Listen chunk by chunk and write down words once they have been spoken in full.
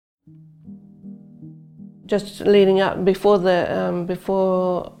Just leading up before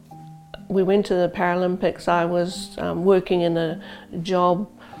we went to the Paralympics, I was working in a job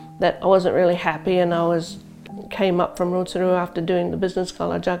that I wasn't really happy, and came up from Rotorua after doing the business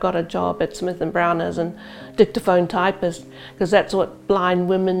college. I got a job at Smith & Brown as a dictaphone typist, because that's what blind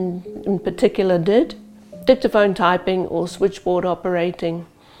women in particular did. Dictaphone typing or switchboard operating.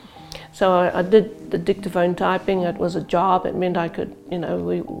 So I did the dictaphone typing. It was a job. It meant I could,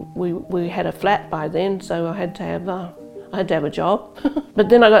 we had a flat by then, so I had to have a job. But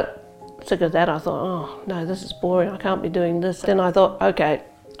then I got sick of that. I thought, oh no, this is boring. I can't be doing this. Then I thought, okay,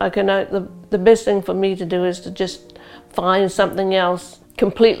 the best thing for me to do is to just find something else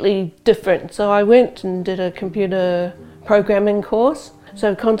completely different. So I went and did a computer programming course.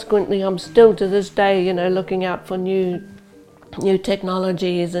 So consequently, I'm still to this day, looking out for new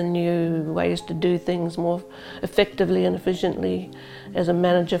technologies and new ways to do things more effectively and efficiently as a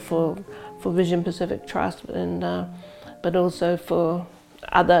manager for Vision Pacific Trust, and but also for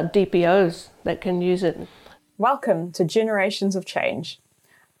other DPOs that can use it. Welcome to Generations of Change.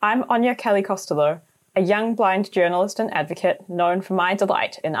 I'm Anya Kelly Costello, a young blind journalist and advocate known for my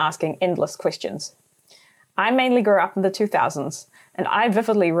delight in asking endless questions. I mainly grew up in the 2000s, and I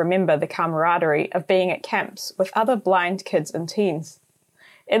vividly remember the camaraderie of being at camps with other blind kids and teens.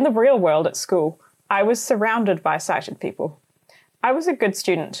 In the real world at school, I was surrounded by sighted people. I was a good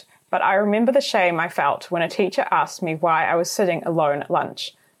student, but I remember the shame I felt when a teacher asked me why I was sitting alone at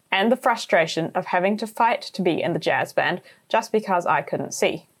lunch, and the frustration of having to fight to be in the jazz band just because I couldn't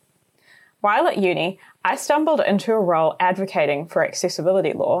see. While at uni, I stumbled into a role advocating for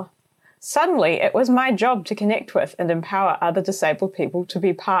accessibility law. Suddenly, it was my job to connect with and empower other disabled people to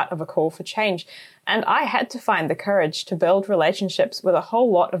be part of a call for change, and I had to find the courage to build relationships with a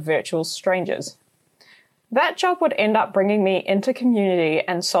whole lot of virtual strangers. That job would end up bringing me into community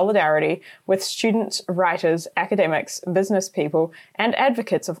and solidarity with students, writers, academics, business people, and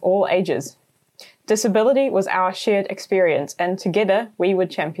advocates of all ages. Disability was our shared experience, and together we would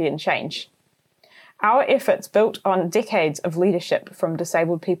champion change. Our efforts built on decades of leadership from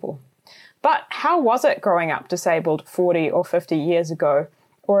disabled people. But how was it growing up disabled 40 or 50 years ago,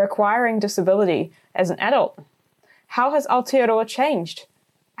 or acquiring disability as an adult? How has Aotearoa changed?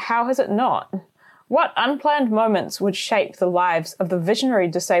 How has it not? What unplanned moments would shape the lives of the visionary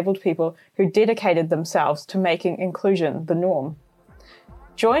disabled people who dedicated themselves to making inclusion the norm?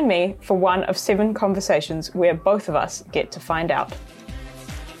 Join me for one of 7 conversations where both of us get to find out.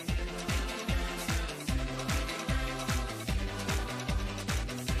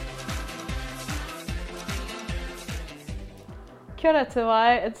 Kia ora te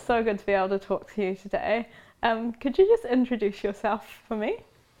wai, it's so good to be able to talk to you today. Could you just introduce yourself for me?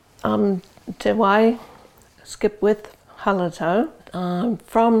 I'm Te Wai Skipwith Halatau. I'm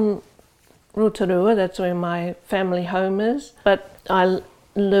from Rotorua, that's where my family home is, but I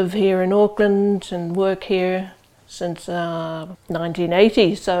live here in Auckland and work here since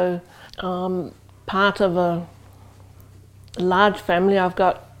 1980, so I'm part of a large family. I've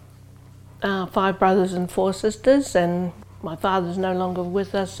got 5 brothers and 4 sisters, and my father's no longer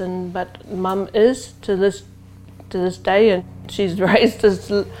with us, but Mum is to this day, and she's raised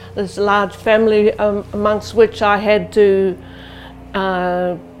this large family amongst which I had to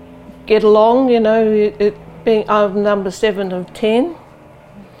get along. I'm number 7 of 10,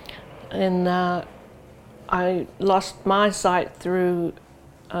 and I lost my sight through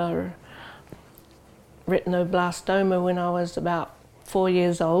retinoblastoma when I was about 4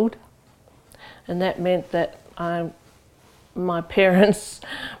 years old, and that meant that my parents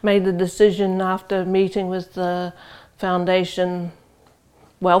made the decision, after meeting with the foundation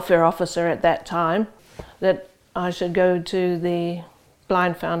welfare officer at that time, that I should go to the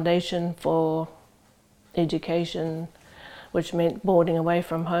Blind Foundation for education, which meant boarding away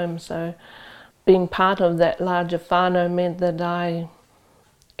from home. So being part of that larger whānau meant that I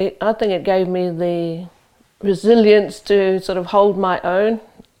think it gave me the resilience to sort of hold my own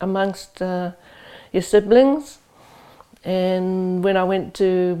amongst your siblings. And when I went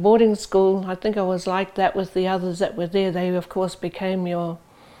to boarding school, I think I was like that with the others that were there. They, of course, became your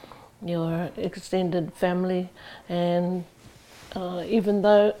extended family. And even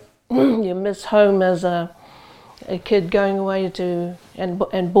though you miss home as a kid going away to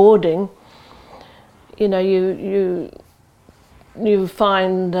and boarding, you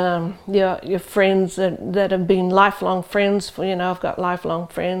find your friends that have been lifelong friends. I've got lifelong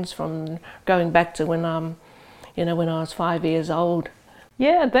friends from going back to when I was 5 years old.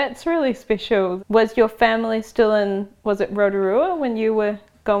 Yeah, that's really special. Was your family still was it Rotorua when you were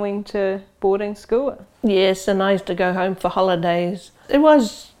going to boarding school? Yes, and I used to go home for holidays. It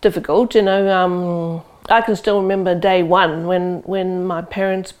was difficult, I I can still remember day one when my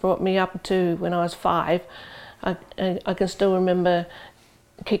parents brought me up to when I was 5. I can still remember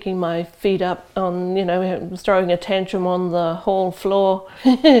kicking my feet up on, throwing a tantrum on the hall floor.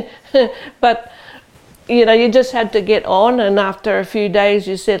 But, you just had to get on, and after a few days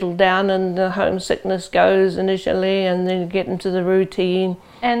you settle down and the homesickness goes initially, and then you get into the routine.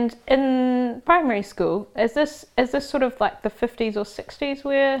 And in primary school, is this sort of like the 50s or 60s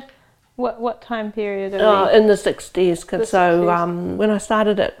where, what time period are we? In the 60s. So when I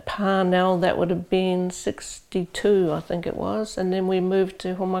started at Parnell, that would have been 62, I think it was. And then we moved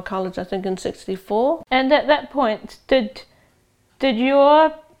to Homer College, I think, in 64. And at that point, did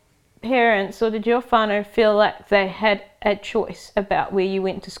your parents or did your whānau feel like they had a choice about where you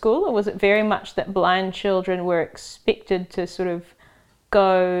went to school? Or was it very much that blind children were expected to sort of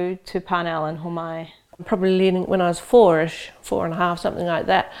go to Parnell and Homai? Probably leading when I was 4-ish, 4.5, something like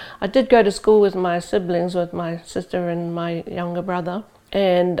that. I did go to school with my siblings, with my sister and my younger brother.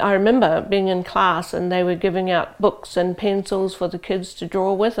 And I remember being in class and they were giving out books and pencils for the kids to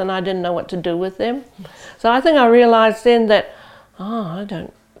draw with, and I didn't know what to do with them. So I think I realised then that, I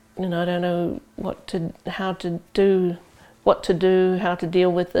don't know how to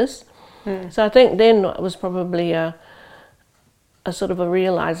deal with this. So I think then it was probably a sort of a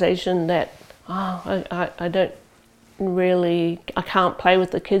realisation that I can't play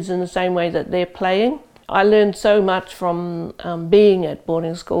with the kids in the same way that they're playing. I learned so much from being at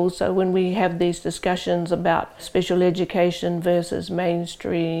boarding school, so when we have these discussions about special education versus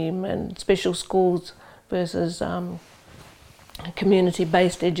mainstream and special schools versus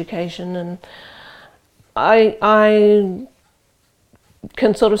community-based education, and I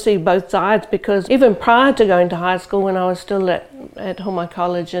can sort of see both sides, because even prior to going to high school, when I was still at Homer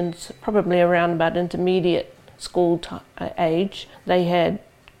College and probably around about intermediate school age, they had,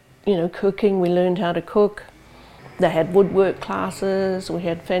 cooking. We learned how to cook. They had woodwork classes. We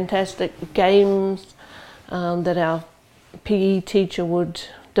had fantastic games that our PE teacher would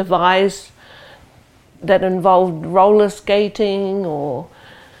devise that involved roller skating or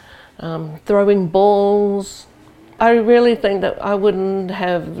throwing balls. I really think that I wouldn't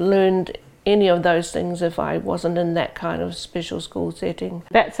have learned any of those things if I wasn't in that kind of special school setting.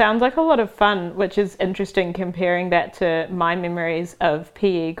 That sounds like a lot of fun, which is interesting comparing that to my memories of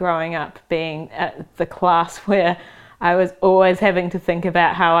PE growing up, being at the class where I was always having to think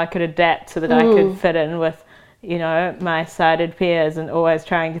about how I could adapt so that I could fit in with, my sighted peers, and always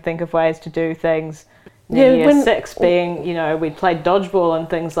trying to think of ways to do things. Year 6 being, we'd played dodgeball and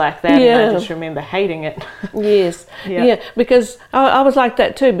things like that, and I just remember hating it. Yes, yeah, because I was like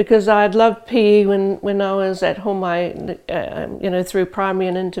that too, because I'd loved PE when I was at home, through primary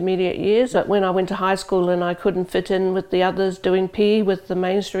and intermediate years. But when I went to high school and I couldn't fit in with the others doing PE with the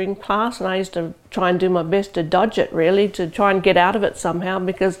mainstream class, and I used to try and do my best to dodge it, really, to try and get out of it somehow,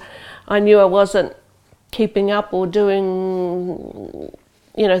 because I knew I wasn't keeping up or doing...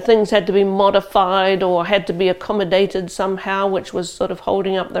 things had to be modified or had to be accommodated somehow, which was sort of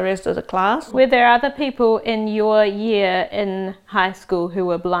holding up the rest of the class. Were there other people in your year in high school who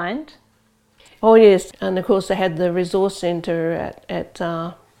were blind? Oh yes, and of course they had the resource centre at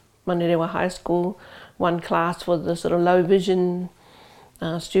Manurewa High School, one class for the sort of low vision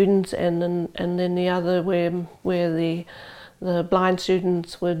students, and then the other where the blind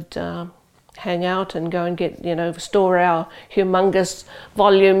students would hang out and go and get, store our humongous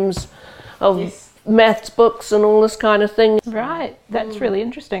volumes of maths books and all this kind of thing. Right, that's really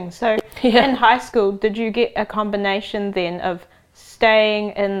interesting. So in high school, did you get a combination then of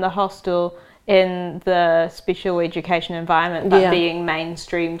staying in the hostel in the special education environment but being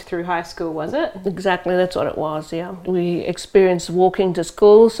mainstreamed through high school, was it? Exactly, that's what it was, yeah. We experienced walking to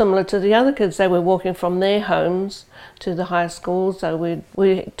school similar to the other kids. They were walking from their homes to the high school, so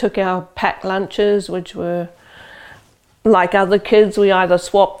we took our packed lunches, which were like other kids. We either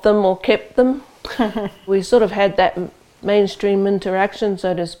swapped them or kept them. We sort of had that mainstream interaction,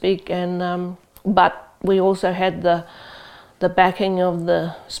 so to speak, and but we also had the backing of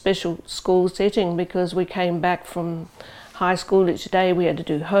the special school setting, because we came back from high school each day. We had to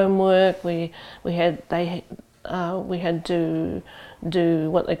do homework. We had to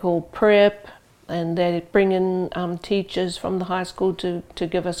do what they call prep, and they'd bring in teachers from the high school to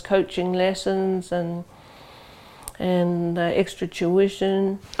give us coaching lessons and extra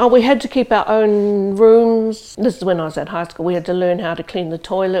tuition. Oh, we had to keep our own rooms. This is when I was at high school. We had to learn how to clean the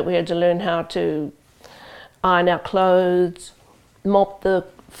toilet. We had to learn how to iron our clothes, mop the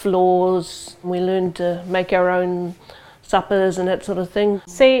floors. We learned to make our own suppers and that sort of thing.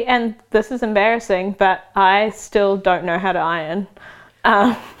 See, and this is embarrassing, but I still don't know how to iron.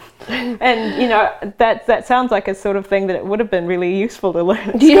 And that sounds like a sort of thing that it would have been really useful to learn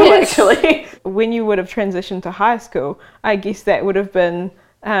at school. Yes. Actually, when you would have transitioned to high school, I guess that would have been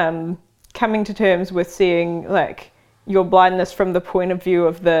coming to terms with seeing like your blindness from the point of view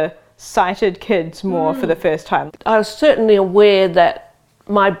of the sighted kids more for the first time. I was certainly aware that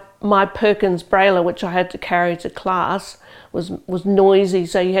my Perkins Braille, which I had to carry to class, was noisy,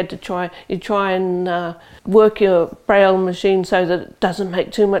 so you had to try and work your Braille machine so that it doesn't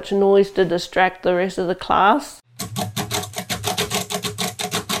make too much noise to distract the rest of the class.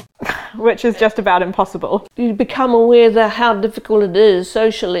 Which is just about impossible. You become aware that how difficult it is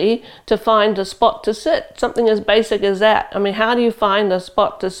socially to find a spot to sit, something as basic as that. I mean, how do you find a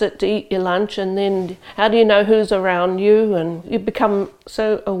spot to sit to eat your lunch, and then how do you know who's around you? And you become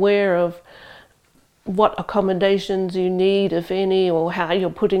so aware of what accommodations you need, if any, or how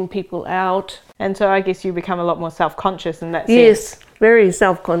you're putting people out. And so I guess you become a lot more self-conscious in that sense. Yes, very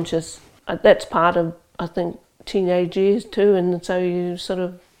self-conscious. That's part of, I think, teenage years too, and so you sort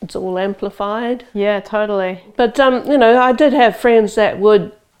of, it's all amplified. Yeah, totally. But, I did have friends that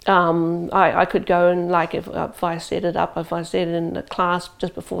would, I could go and, like, if I set it in the class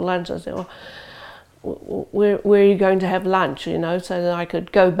just before lunch, I said, where are you going to have lunch, so that I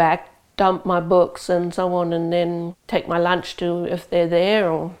could go back, dump my books and so on, and then take my lunch to, if they're there,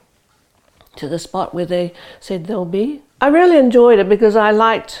 or to the spot where they said they'll be. I really enjoyed it because I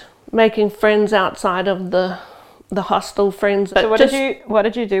liked making friends outside of the hostel friends. So what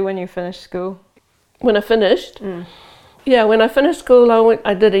did you do when you finished school? When I finished? Yeah, when I finished school,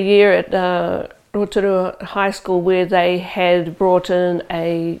 I did a year at Rotorua High School where they had brought in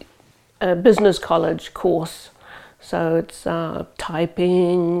a business college course. So it's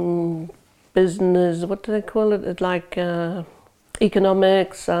typing, business, what do they call it? It's like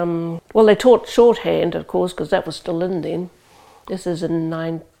economics. Well, they taught shorthand, of course, because that was still in then. This is in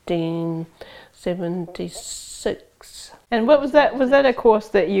 1976. And what was that? Was that a course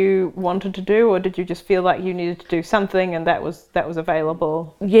that you wanted to do, or did you just feel like you needed to do something and that was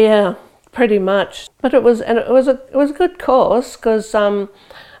available? Yeah, pretty much. But it was a good course because I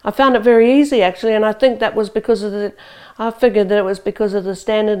found it very easy actually, and I think that was because of I figured that it was because of the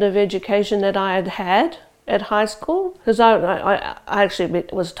standard of education that I had at high school, because I actually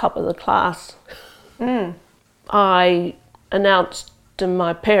was top of the class. I announced to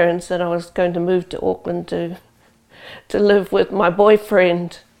my parents that I was going to move to Auckland to live with my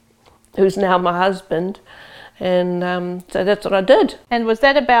boyfriend, who's now my husband, and so that's what I did. And was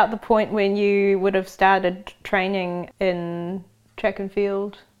that about the point when you would have started training in track and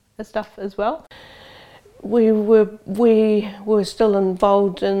field and stuff as well? We were still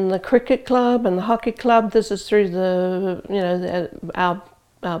involved in the cricket club and the hockey club. This is through our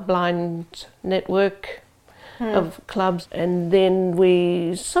blind network of clubs, and then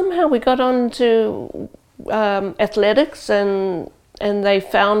we got on to athletics, and they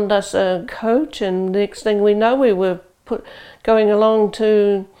found us a coach, and next thing we know we were going along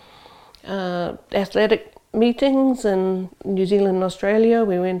to athletic meetings in New Zealand and Australia.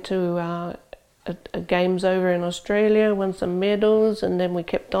 We went to games over in Australia, won some medals, and then we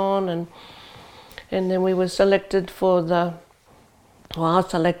kept on, and then we were selected I was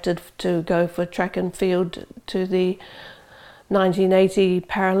selected to go for track and field to the 1980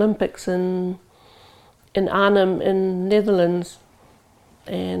 Paralympics in Arnhem in Netherlands,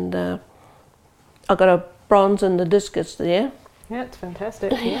 and I got a bronze in the discus there. Yeah, it's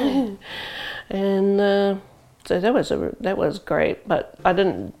fantastic. Yeah. And so that was great, but I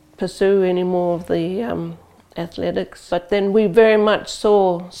didn't pursue any more of the athletics. But then we very much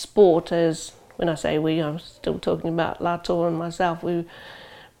saw sport as, when I say we, I'm still talking about Latour and myself, we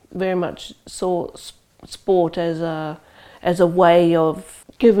very much saw sport as a way of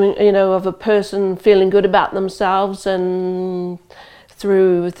giving, of a person feeling good about themselves, and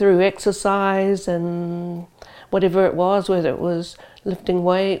through exercise and whatever it was, whether it was lifting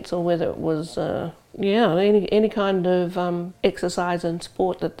weights or whether it was any kind of exercise and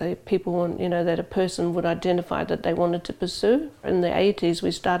sport that people want, that a person would identify that they wanted to pursue. In the 80s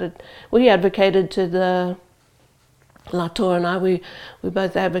we advocated to the, Latour and I, we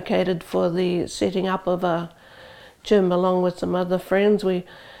both advocated for the setting up of a gym along with some other friends. We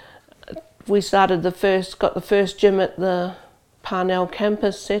got the first gym at the Parnell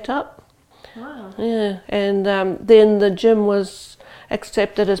campus set up. Wow. Yeah, and then the gym was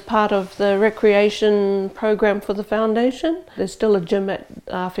accepted as part of the recreation program for the foundation. There's still a gym at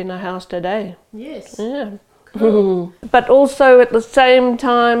Awhina House today. Yes. Yeah. Cool. But also at the same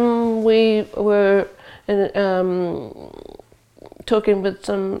time we were talking with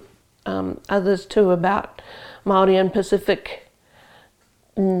some others too about Māori and Pacific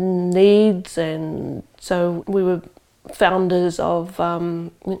needs, and so we were founders of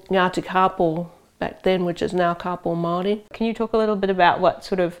Ngāti Kāpō back then, which is now Kāpō Māori. Can you talk a little bit about what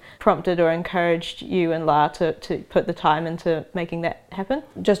sort of prompted or encouraged you and La to put the time into making that happen?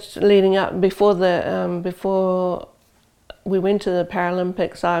 Just leading up, before we went to the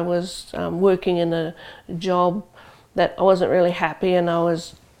Paralympics, I was working in a job that I wasn't really happy, and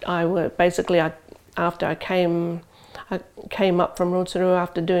after I came up from Rotorua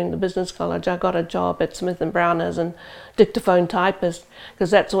after doing the business college, I got a job at Smith & Brown as a dictaphone typist,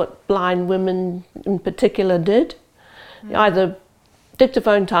 because that's what blind women in particular did. Either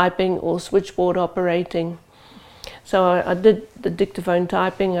dictaphone typing or switchboard operating. So I did the dictaphone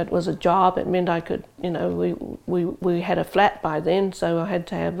typing. It was a job. It meant I could, we had a flat by then, so I had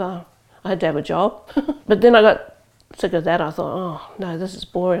to have a job. But then I got sick of that. I thought, oh no, this is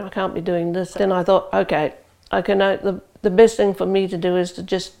boring. I can't be doing this. Then I thought, okay, the best thing for me to do is to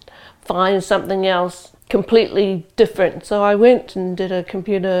just find something else completely different. So I went and did a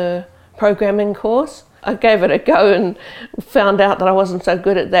computer programming course. I gave it a go and found out that I wasn't so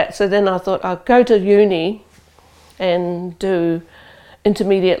good at that. So then I thought I'd go to uni and do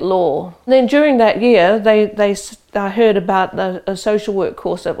intermediate law. And then during that year, I heard about a social work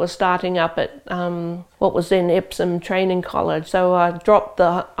course that was starting up at what was then Epsom Training College. So I dropped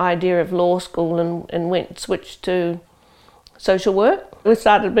the idea of law school and switched to social work. We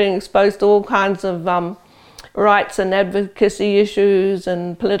started being exposed to all kinds of rights and advocacy issues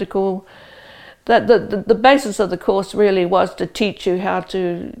and political. The basis of the course really was to teach you how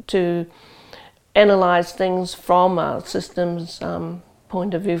to analyse things from a systems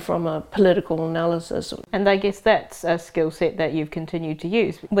point of view, from a political analysis. And I guess that's a skill set that you've continued to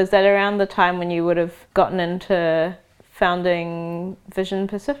use. Was that around the time when you would have gotten into founding Vision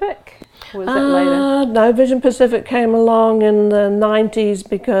Pacific? Or was that later? No, Vision Pacific came along in the 90s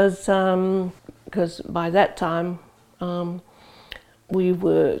because by that time we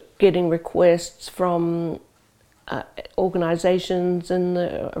were getting requests from organisations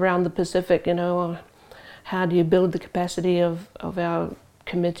around the Pacific, how do you build the capacity of our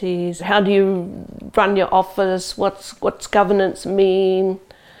committees? How do you run your office? What's governance mean?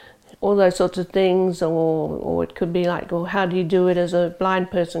 All those sorts of things. Or it could be like, well, how do you do it as a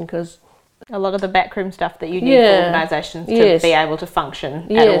blind person? Because a lot of the backroom stuff that you need for organisations to be able to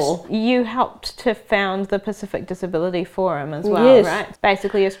function at all. You helped to found the Pacific Disability Forum as well, right? It's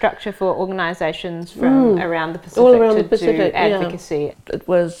basically a structure for organisations from around the Pacific all around to the Pacific, do advocacy. Yeah. It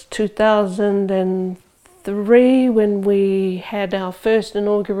was 2003 when we had our first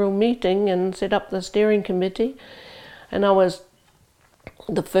inaugural meeting and set up the steering committee, and I was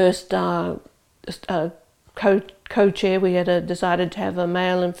the first co-chair. We had decided to have a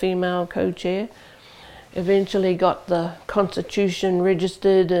male and female co-chair. Eventually got the constitution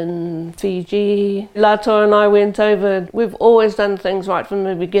registered in Fiji. Latoa and I went over. We've always done things right from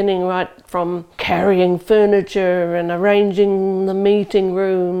the beginning, right from carrying furniture and arranging the meeting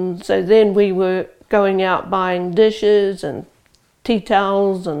room. So then we were going out buying dishes and tea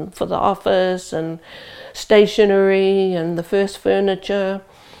towels and for the office and stationery and the first furniture.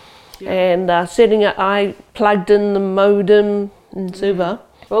 And setting up, I plugged in the modem in Suva.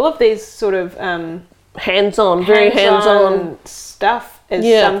 All of these sort of hands-on, very hands-on stuff is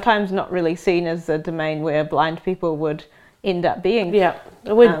sometimes not really seen as a domain where blind people would end up being. Yeah,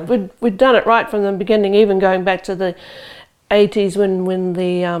 we'd done it right from the beginning, even going back to the 80s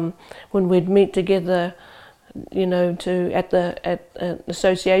when we'd meet together, at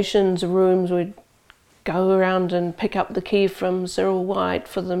associations rooms. We'd go around and pick up the key from Cyril White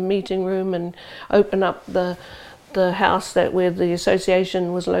for the meeting room and open up the house where the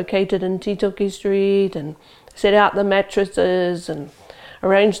association was located in Titoki Street and set out the mattresses and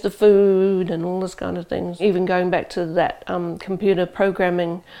arrange the food and all this kind of things. Even going back to that computer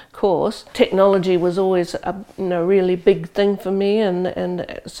programming course, technology was always a really big thing for me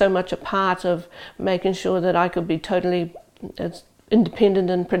and so much a part of making sure that I could be totally as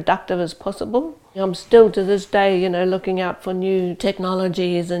independent and productive as possible. I'm still to this day, looking out for new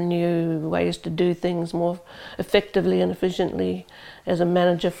technologies and new ways to do things more effectively and efficiently as a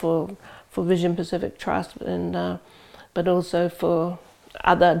manager for Vision Pacific Trust, and but also for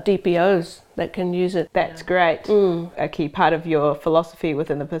other DPOs that can use it. That's great. A key part of your philosophy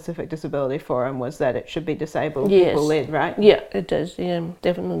within the Pacific Disability Forum was that it should be disabled people led, right? Yeah, it is. Yeah,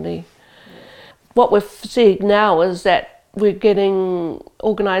 definitely. What we're seeing now is that we're getting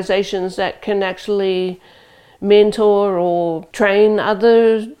organisations that can actually mentor or train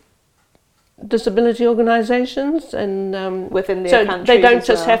other disability organisations, and within their countries. So they don't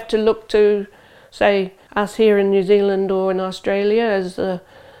just have to look to, say, us here in New Zealand or in Australia as the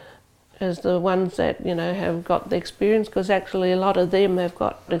as the ones that, you know, have got the experience, because actually a lot of them have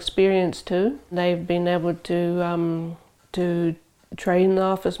got experience too. They've been able to train the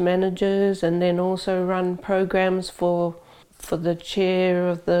office managers and then also run programs for the chair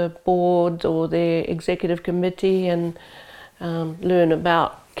of the board or their executive committee, and learn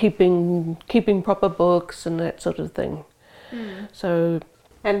about keeping proper books and that sort of thing. So,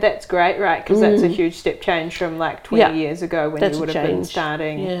 and that's great, right? Because that's a huge step change from like 20 years ago when you would have been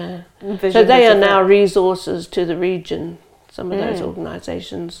starting. Yeah. Vision So they are Pacific. now resources to the region, some of those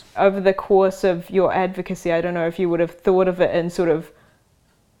organisations. Over the course of your advocacy, I don't know if you would have thought of it in sort of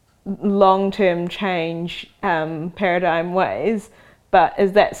long-term change paradigm ways, but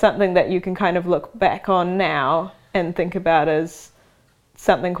is that something that you can kind of look back on now and think about as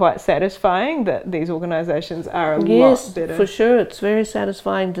something quite satisfying, that these organisations are a lot better? Yes, for sure. It's very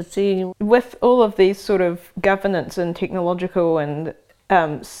satisfying to see. With all of these sort of governance and technological and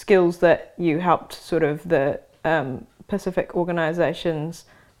skills that you helped sort of the Pacific organisations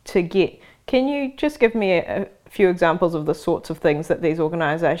to get, can you just give me a few examples of the sorts of things that these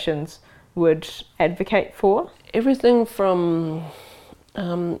organisations would advocate for? Everything from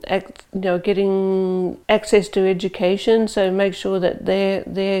getting access to education, so make sure that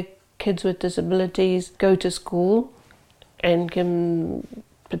their kids with disabilities go to school and can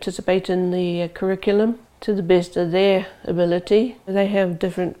participate in the curriculum to the best of their ability. They have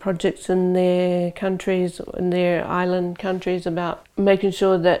different projects in their countries, in their island countries, about making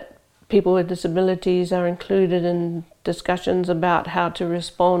sure that people with disabilities are included in discussions about how to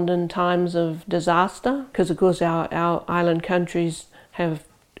respond in times of disaster, because of course our island countries have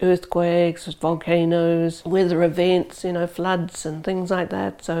earthquakes, volcanoes, weather events, you know, floods and things like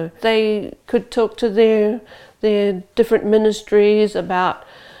that. So they could talk to their different ministries about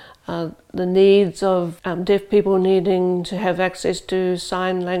the needs of deaf people needing to have access to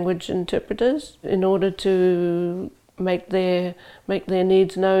sign language interpreters in order to make their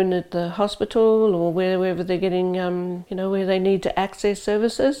needs known at the hospital or wherever they're getting, where they need to access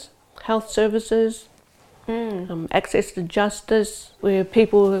services, health services. Access to justice, where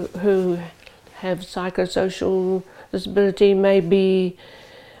people who have psychosocial disability may be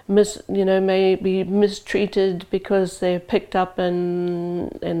mistreated because they're picked up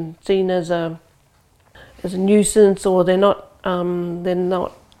and seen as a nuisance, or they're not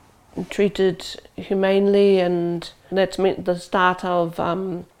treated humanely, and that's meant the start of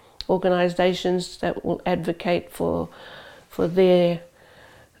organisations that will advocate for their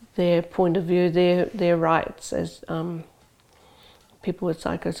point of view, their rights as people with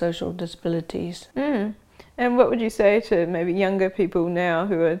psychosocial disabilities. And what would you say to maybe younger people now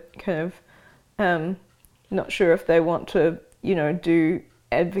who are kind of not sure if they want to, do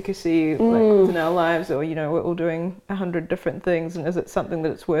advocacy like within our lives, or we're all doing 100 different things, and is it something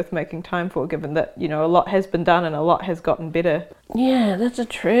that it's worth making time for, given that a lot has been done and a lot has gotten better? Yeah, that's a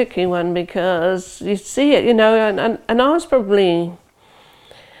tricky one, because you see it, and I was probably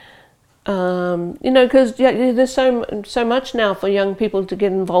because there's so much now for young people to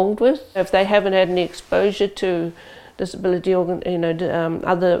get involved with. If they haven't had any exposure to disability, or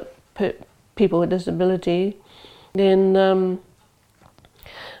other people with disability, then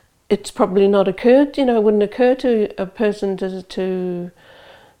it's probably not occurred. It wouldn't occur to a person to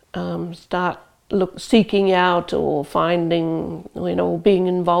start seeking out or finding, or being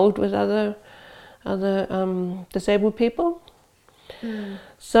involved with other disabled people.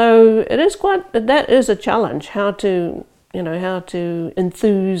 So that is a challenge, how to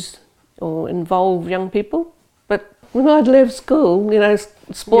enthuse or involve young people. But when I'd left school,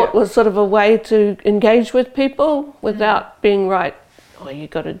 sport was sort of a way to engage with people without being right, oh, you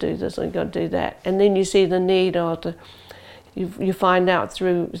got to do this or you got to do that. And then you see the need, you find out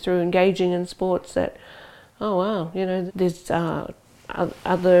through engaging in sports that, oh wow, there's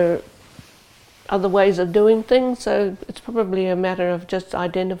other ways of doing things. So it's probably a matter of just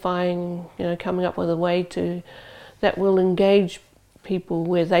identifying, coming up with a way that will engage people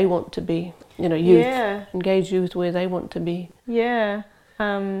where they want to be, youth. Engage youth where they want to be. Yeah.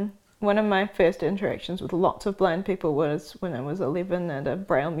 One of my first interactions with lots of blind people was when I was 11 at a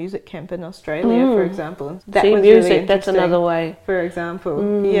Braille music camp in Australia, for example. That was music, really that's another way. For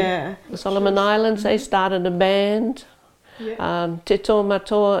example, yeah. The Solomon Islands, they started a band. Yeah. Te Tō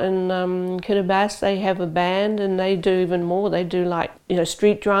Matoa in Kiribati, they have a band, and they do even more. They do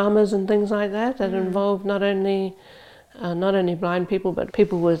street dramas and things like that involve not only blind people but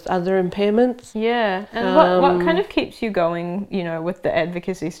people with other impairments. Yeah, and what kind of keeps you going, with the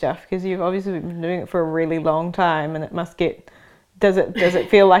advocacy stuff? Because you've obviously been doing it for a really long time, and it must get does it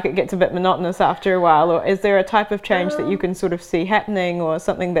feel like it gets a bit monotonous after a while, or is there a type of change that you can sort of see happening, or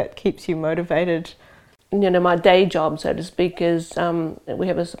something that keeps you motivated? You know, my day job, so to speak, is we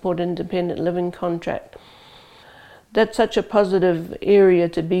have a supported independent living contract. That's such a positive area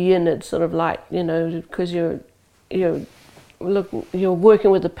to be in. It's sort of like, you know, because you're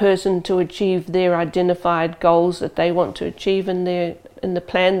working with a person to achieve their identified goals that they want to achieve in the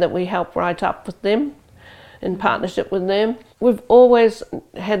plan that we help write up with them, in partnership with them. We've always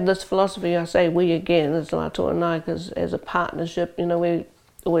had this philosophy, I say we again, as Latoa and I, because as a partnership, you know, we've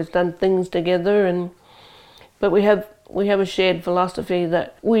always done things together, but we have a shared philosophy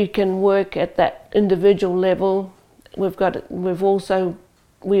that we can work at that individual level. We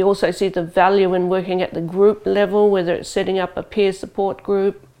also see the value in working at the group level, whether it's setting up a peer support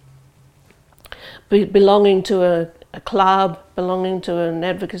group, belonging to a club, belonging to an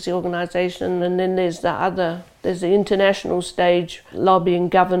advocacy organisation, and then there's the international stage, lobbying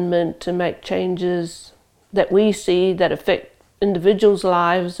government to make changes that we see that affect individuals'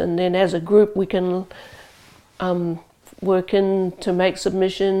 lives, and then as a group we can work in to make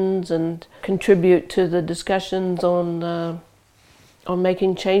submissions and contribute to the discussions on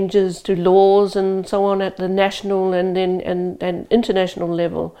making changes to laws and so on at the national and international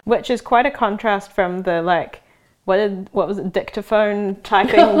level. Which is quite a contrast from the what was it, dictaphone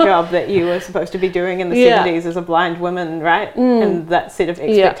typing job that you were supposed to be doing in the 70s as a blind woman, right? And that set of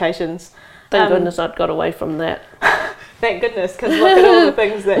expectations. Thank goodness I'd got away from that. Thank goodness, because look at all the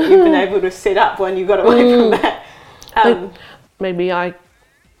things that you've been able to set up when you got away from that. Maybe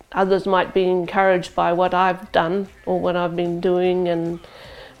others might be encouraged by what I've done or what I've been doing, and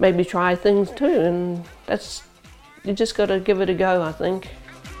maybe try things too, and you just got to give it a go, I think.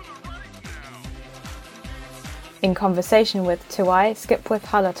 In conversation with Te Wai Skipwith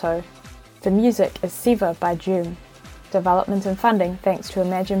Halato. The music is Siva by June. Development and funding thanks to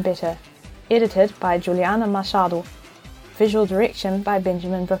Imagine Better. Edited by Juliana Machado. Visual direction by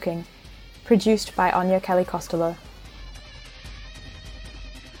Benjamin Brooking. Produced by Anya Kelly Costello.